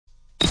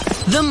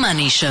The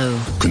Money Show.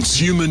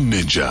 Consumer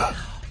Ninja.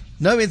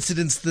 No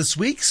incidents this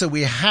week, so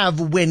we have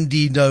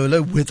Wendy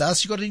Knowler with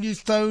us. You got a new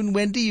phone,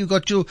 Wendy? You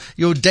got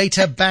your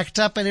data backed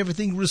up and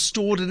everything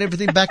restored and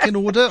everything back in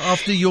order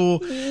after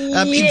your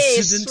incident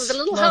Yes, with a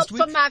little help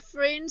week? from my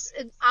friends,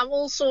 I'm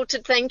all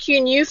sorted. Thank you.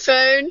 New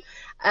phone.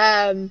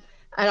 And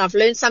I've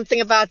learned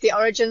something about the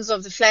origins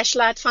of the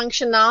flashlight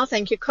function now.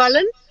 Thank you,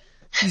 Colin.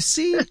 You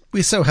see,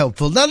 we're so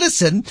helpful. Now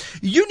listen,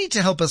 you need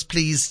to help us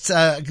please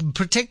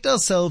protect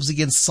ourselves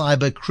against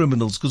cyber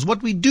criminals, because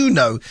what we do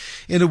know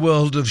in a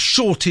world of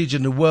shortage,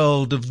 in a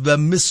world of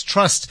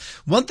mistrust,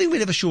 one thing we're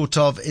never short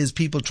of is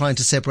people trying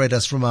to separate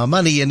us from our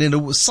money. And in a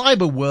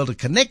cyber world, a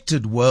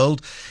connected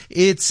world,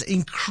 it's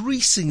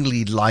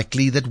increasingly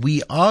likely that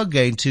we are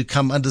going to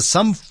come under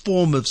some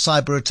form of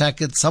cyber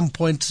attack at some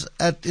point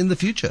in the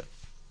future.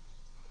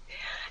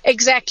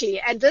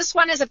 Exactly. And this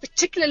one is a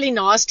particularly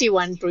nasty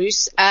one,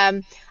 Bruce.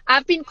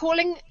 I've been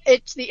calling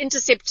it the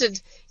intercepted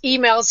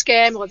email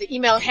scam or the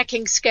email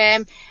hacking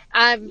scam.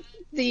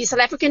 The South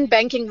African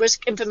Banking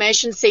Risk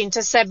Information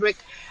Centre, SABRIC,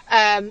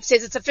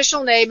 says its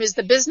official name is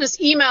the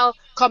Business Email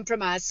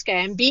Compromise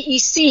Scam,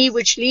 BEC,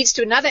 which leads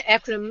to another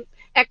acronym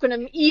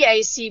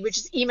EAC, which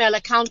is Email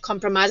Account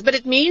Compromise, but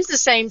it means the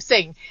same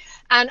thing.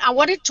 And I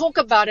want to talk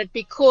about it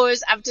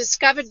because I've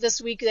discovered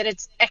this week that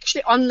it's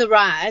actually on the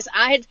rise.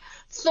 I had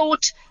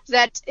thought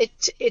that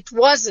it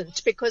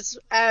wasn't, because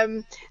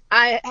I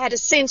had a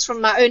sense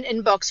from my own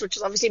inbox, which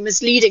is obviously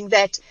misleading,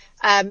 that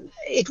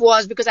it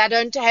was, because I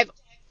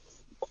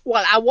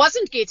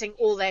wasn't getting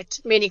all that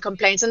many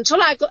complaints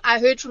until I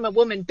heard from a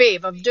woman,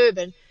 Bev of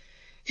Durban,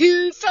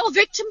 who fell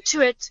victim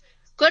to it,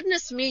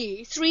 goodness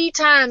me, 3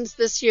 times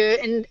this year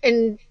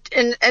in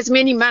as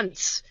many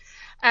months.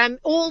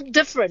 All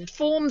different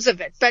forms of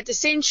it, but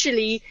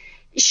essentially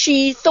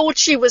she thought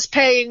she was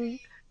paying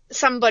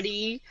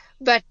somebody,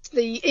 but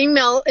the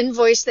email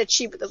invoice the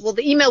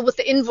email with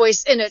the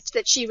invoice in it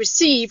that she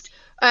received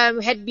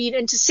had been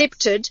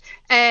intercepted,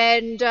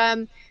 and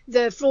the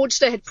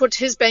fraudster had put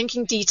his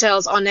banking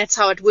details on. That's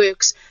how it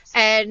works,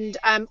 and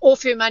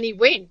off her money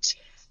went.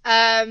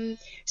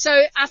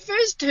 So I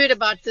first heard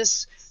about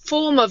this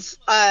form of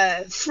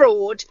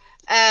fraud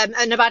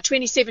and about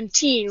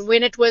 2017,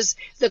 when it was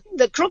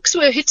the crooks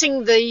were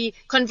hitting the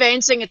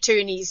conveyancing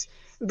attorneys.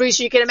 Bruce,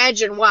 you can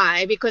imagine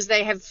why, because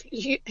they have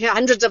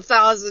hundreds of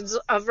thousands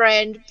of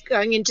rand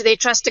going into their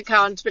trust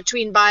accounts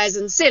between buyers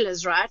and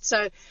sellers, right?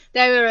 So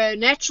they were a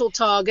natural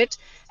target.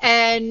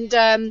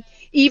 And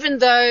even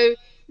though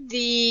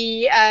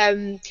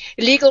the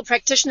Legal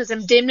Practitioners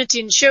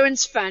Indemnity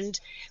Insurance Fund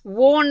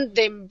warned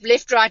them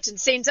left, right, and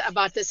centre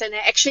about this, and they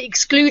actually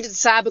excluded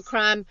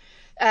cybercrime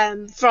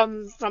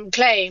from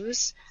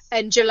claims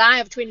in July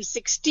of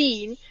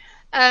 2016.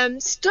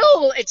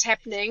 Still, it's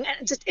happening.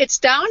 It's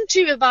down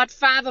to about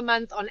 5 a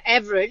month on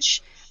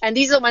average. And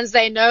these are the ones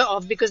they know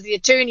of, because the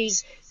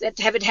attorneys that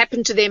have it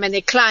happen to them and their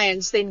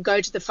clients then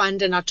go to the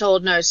fund and are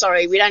told, no,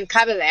 sorry, we don't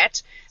cover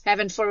that.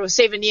 Haven't for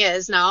 7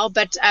 years now.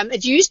 But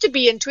it used to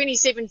be in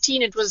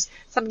 2017, it was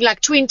something like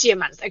 20 a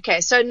month.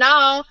 Okay, so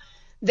now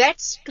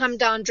that's come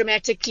down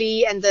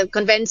dramatically, and the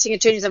conveyancing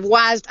attorneys have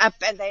wised up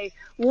and they're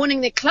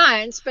warning their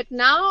clients. But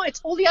now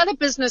it's all the other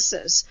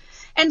businesses.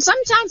 And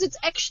sometimes it's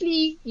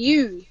actually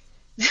you,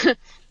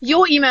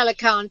 your email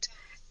account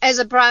as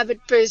a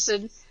private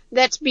person,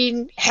 that's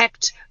been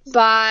hacked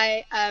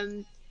by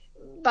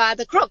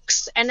the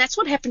crooks. And that's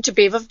what happened to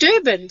Bev of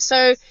Durban.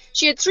 So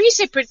she had 3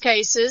 separate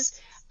cases.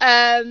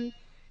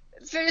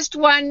 First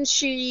one,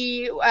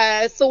 she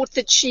thought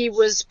that she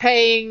was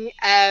paying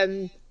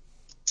a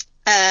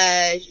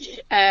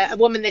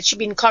woman that she'd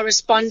been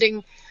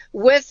corresponding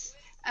with,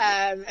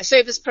 a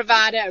service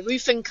provider, a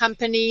roofing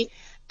company.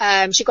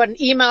 She got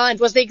an email, and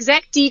it was the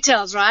exact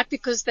details, right,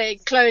 because they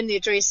cloned the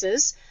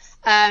addresses.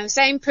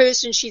 Same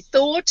person, she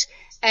thought,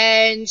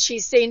 and she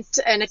sent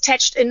an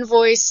attached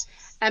invoice.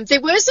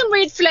 There were some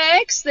red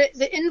flags.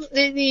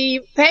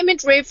 The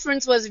payment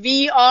reference was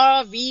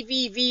VR,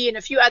 VVV, and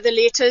a few other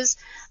letters.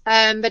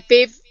 But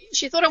Bev,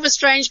 she thought it was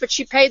strange, but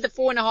she paid the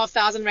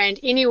 4,500 rand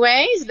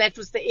anyways. That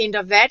was the end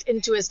of that,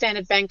 into a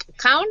Standard Bank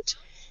account.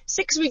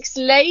 6 weeks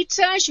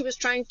later,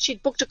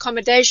 she'd booked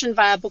accommodation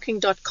via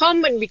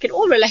booking.com, and we can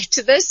all relate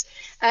to this,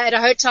 at a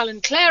hotel in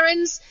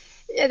Clarence.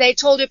 They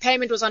told her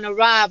payment was on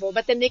arrival,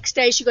 but the next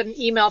day she got an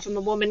email from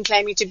a woman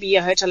claiming to be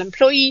a hotel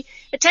employee,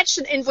 attached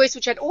an invoice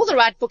which had all the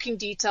right booking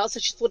details. So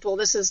she thought, well,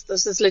 this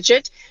is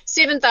legit.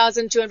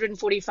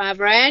 7,245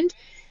 rand.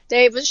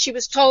 She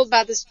was told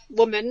by this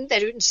woman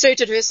that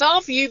inserted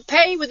herself, you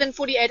pay within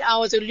 48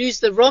 hours or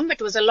lose the room.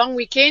 It was a long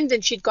weekend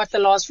and she'd got the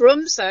last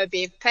room, so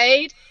Bev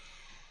paid.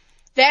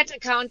 That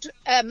account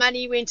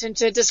money went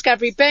into a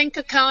Discovery Bank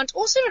account.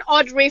 Also an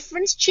odd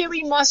reference,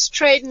 Cherry Moss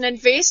Trade and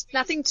Invest,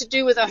 nothing to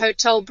do with a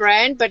hotel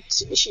brand, but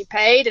she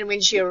paid, and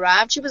when she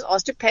arrived, she was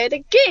asked to pay it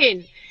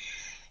again.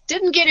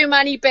 Didn't get her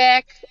money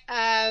back.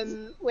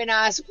 When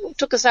I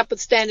took us up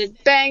with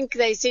Standard Bank,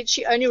 they said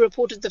she only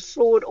reported the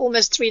fraud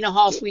almost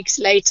 3.5 weeks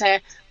later,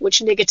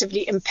 which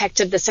negatively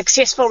impacted the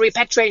successful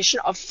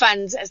repatriation of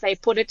funds, as they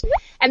put it.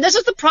 And this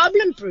is the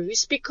problem,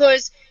 Bruce,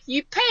 because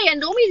you pay, and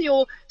normally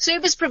your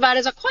service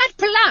providers are quite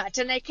polite,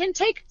 and they can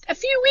take a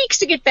few weeks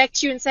to get back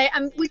to you and say,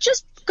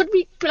 could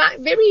we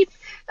very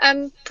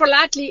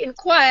politely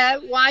inquire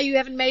why you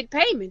haven't made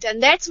payment?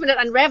 And that's when it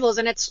unravels,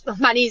 and the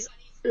money's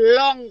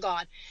long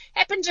gone.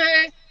 Happened to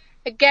her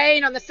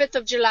again on the 5th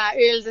of July,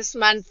 early this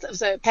month,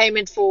 so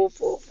payment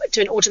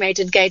to an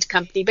automated gate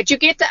company. But you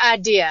get the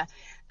idea.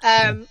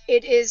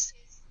 It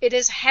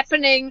is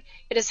happening.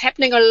 It is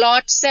happening a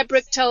lot.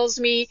 SABRIC tells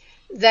me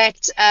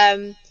that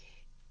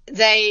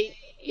they,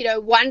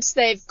 once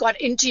they've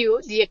got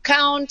into the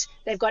account,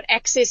 they've got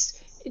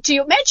access to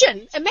you.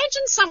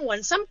 Imagine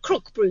some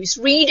crook, Bruce,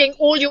 reading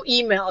all your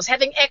emails,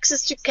 having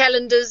access to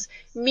calendars,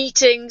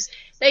 meetings.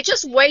 They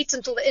just wait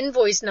until the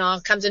invoice now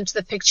comes into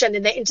the picture, and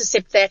then they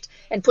intercept that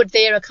and put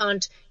their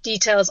account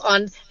details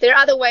on. There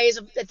are other ways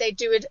that they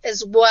do it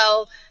as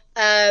well.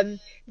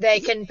 They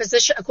can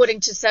position, according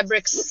to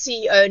SABRIC's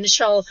CEO,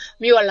 Nishal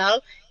Mualal,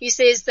 he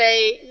says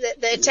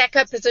the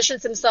attacker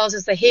positions themselves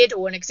as the head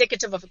or an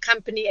executive of a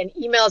company and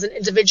emails an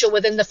individual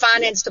within the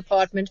finance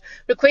department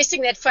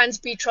requesting that funds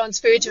be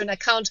transferred to an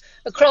account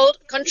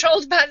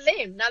controlled by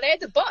them. Now, they're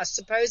the boss,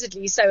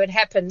 supposedly, so it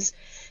happens.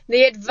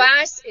 The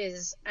advice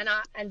is, and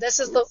this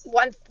is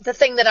the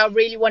thing that I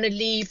really want to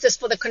leave this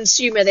for the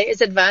consumer. There is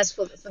advice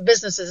for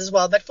businesses as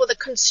well, but for the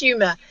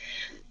consumer,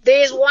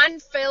 there's one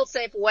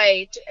fail-safe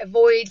way to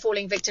avoid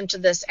falling victim to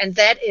this, and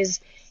that is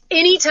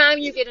anytime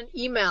you get an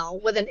email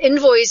with an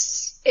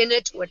invoice in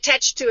it or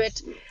attached to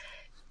it,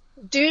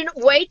 do not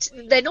wait.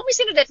 They normally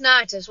send it at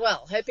night as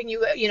well, hoping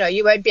you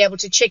won't be able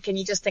to check, and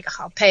you just think,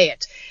 I'll pay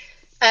it.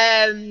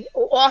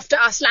 Or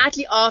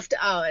slightly after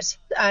hours.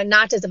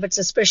 Night is a bit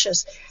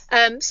suspicious.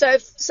 So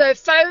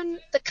phone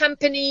the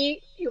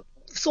company, you're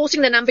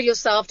sourcing the number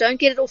yourself. Don't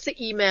get it off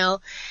the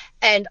email,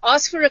 and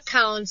ask for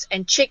accounts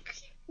and check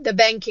the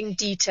banking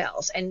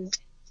details. And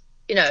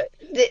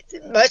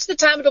most of the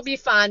time it'll be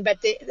fine,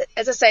 but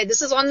as I say,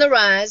 this is on the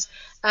rise.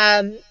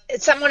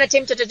 Someone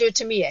attempted to do it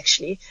to me,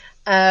 actually,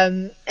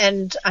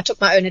 and I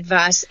took my own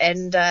advice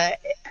and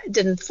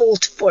didn't fall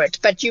for it.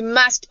 But you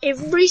must,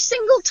 every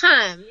single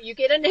time you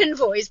get an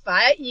invoice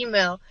via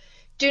email,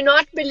 do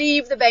not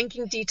believe the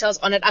banking details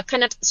on it. I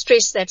cannot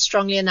stress that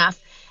strongly enough.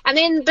 And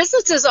then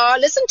businesses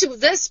listen to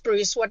this,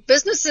 Bruce, what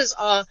businesses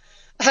are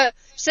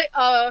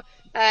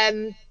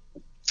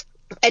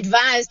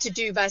advised to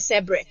do by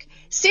SABRIC.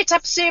 Set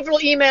up several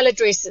email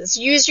addresses.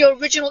 Use your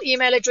original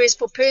email address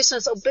for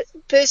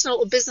personal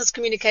or business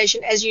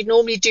communication as you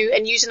normally do,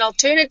 and use an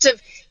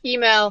alternative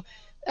email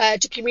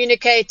to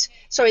communicate.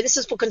 Sorry, this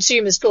is for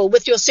consumers still,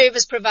 with your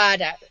service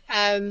provider.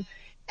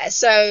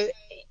 So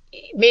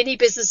many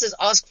businesses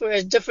ask for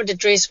a different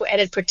address for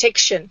added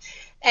protection.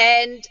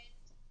 And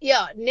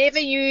never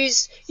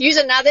use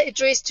another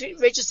address to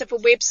register for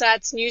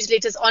websites,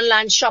 newsletters,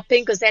 online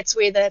shopping, because that's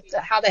where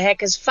how the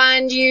hackers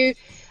find you.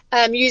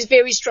 Use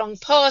very strong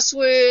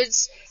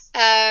passwords,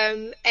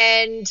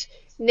 and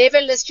never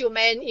list your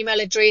main email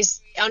address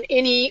on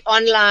any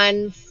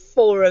online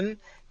forum,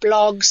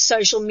 blogs,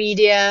 social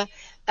media,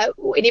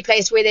 or any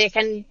place where they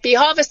can be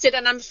harvested.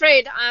 And I'm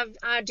afraid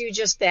I do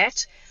just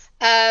that.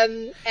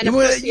 And of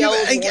course I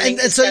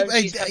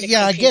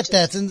get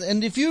that.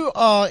 And if you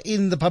are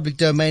in the public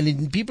domain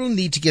and people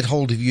need to get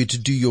hold of you to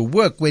do your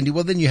work, Wendy,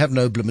 well, then you have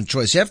no blooming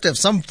choice. You have to have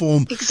some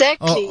form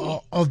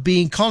of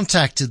being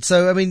contacted.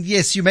 So, I mean,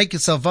 yes, you make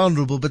yourself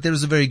vulnerable, but there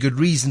is a very good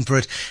reason for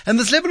it. And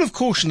this level of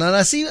caution, and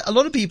I see a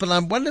lot of people, I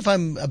wonder if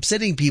I'm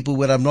upsetting people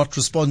when I'm not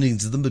responding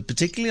to them, but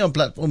particularly on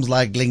platforms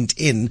like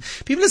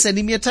LinkedIn, people are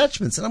sending me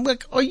attachments. And I'm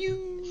like, are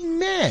you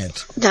mad?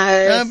 No,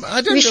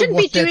 I don't we know shouldn't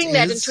what be doing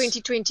that in is.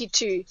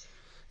 2022.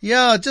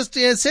 Yeah, just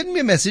send me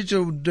a message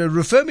or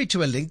refer me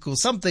to a link or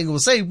something, or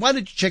say, why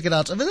don't you check it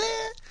out over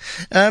there?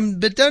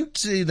 But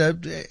don't,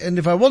 and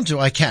if I want to,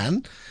 I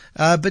can.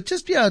 But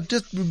just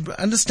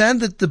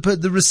understand that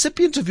the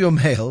recipient of your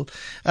mail,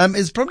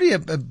 is probably a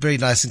very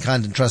nice and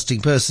kind and trusting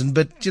person.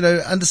 But,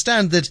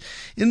 understand that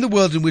in the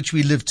world in which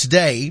we live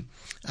today,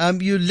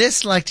 you're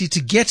less likely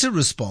to get a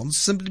response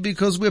simply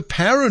because we're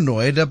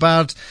paranoid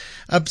about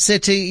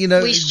upsetting,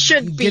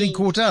 getting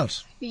caught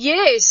out.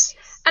 Yes.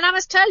 And I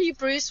must tell you,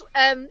 Bruce,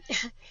 in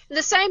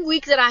the same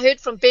week that I heard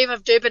from Bev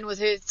of Durban with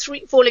her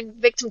falling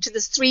victim to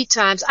this 3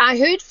 times, I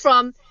heard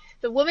from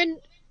the woman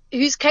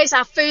whose case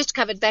I first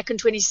covered back in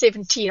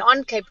 2017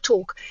 on Cape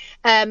Talk.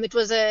 It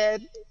was a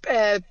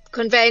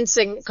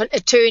conveyancing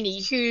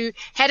attorney who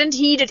hadn't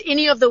heeded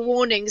any of the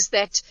warnings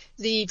that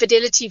the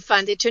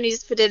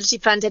attorney's Fidelity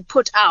Fund had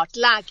put out.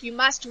 Like, you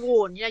must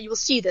warn, you will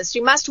see this,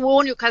 you must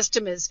warn your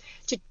customers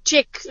to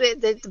check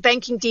the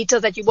banking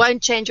details, that you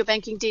won't change your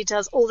banking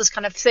details, all this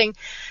kind of thing.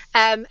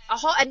 And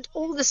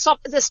all the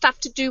stuff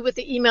to do with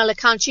the email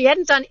account. She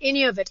hadn't done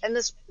any of it. And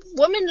this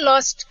woman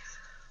lost,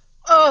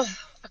 I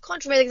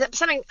can't remember,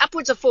 something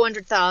upwards of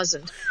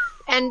 400,000.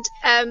 And,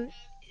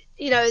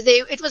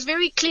 it was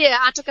very clear.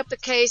 I took up the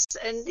case,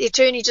 and the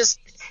attorney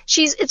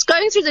it's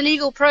going through the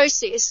legal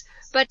process,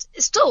 but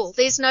still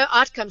there's no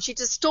outcome. She's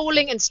just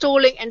stalling and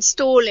stalling and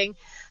stalling.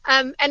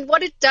 And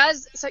what it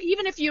does, so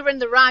even if you're in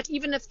the right,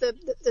 even if the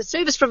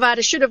service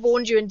provider should have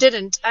warned you and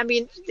didn't, I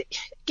mean,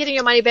 getting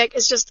your money back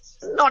is just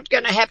not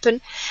going to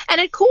happen.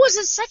 And it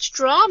causes such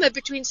drama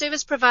between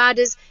service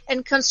providers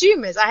and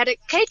consumers. I had a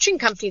catering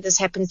company this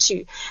happened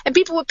to, and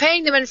people were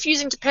paying them and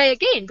refusing to pay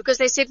again because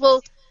they said,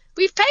 well,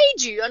 we've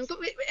paid you. And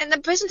the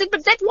person said,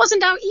 but that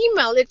wasn't our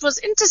email. It was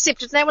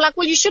intercepted. And they were like,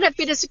 well, you should have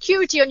better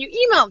security on your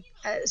email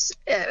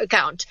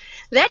account.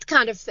 That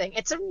kind of thing.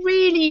 It's a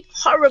really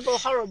horrible,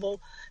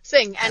 horrible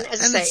thing. And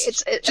as I say,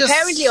 it's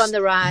apparently on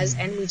the rise,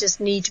 and we just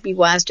need to be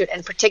wise to it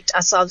and protect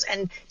ourselves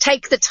and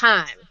take the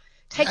time.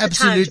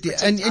 Absolutely.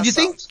 And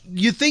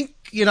you think,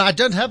 I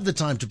don't have the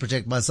time to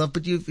protect myself,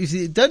 but if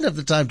you don't have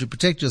the time to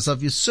protect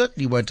yourself, you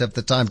certainly won't have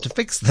the time to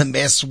fix the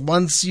mess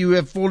once you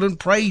have fallen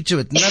prey to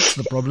it. And that's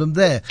the problem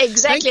there.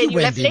 Exactly. Thank you, and you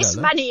have Wendy less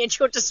Knowler. money at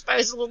your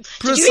disposal to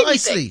do anything.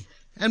 Precisely.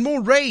 And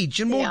more rage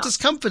and more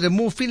discomfort and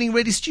more feeling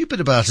really stupid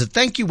about it.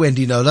 Thank you,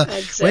 Wendy Knowler.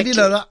 Exactly. Wendy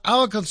Knowler,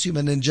 our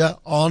consumer ninja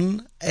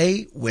on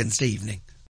a Wednesday evening.